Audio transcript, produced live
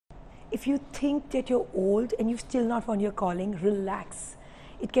If you think that you're old and you've still not found your calling, relax.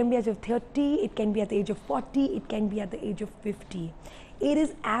 It can be at the age of 30, it can be at the age of 40, it can be at the age of 50. It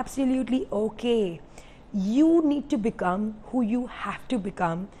is absolutely okay. You need to become who you have to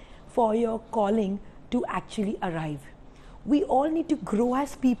become for your calling to actually arrive. We all need to grow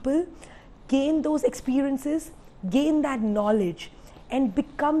as people, gain those experiences, gain that knowledge, and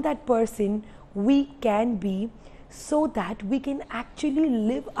become that person we can be so that we can actually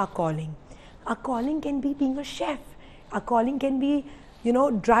live our calling. Our calling can be being a chef. Our calling can be,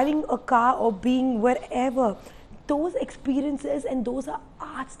 driving a car or being wherever. Those experiences and those are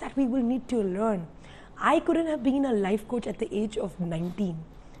arts that we will need to learn. I couldn't have been a life coach at the age of 19,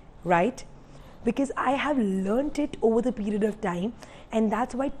 right? Because I have learned it over the period of time, and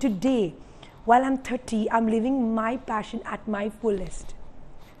that's why today, while I'm 30, I'm living my passion at my fullest.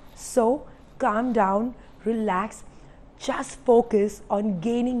 So calm down, relax, just focus on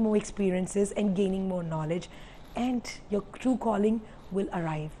gaining more experiences and gaining more knowledge, and your true calling will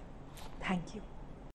arrive. Thank you.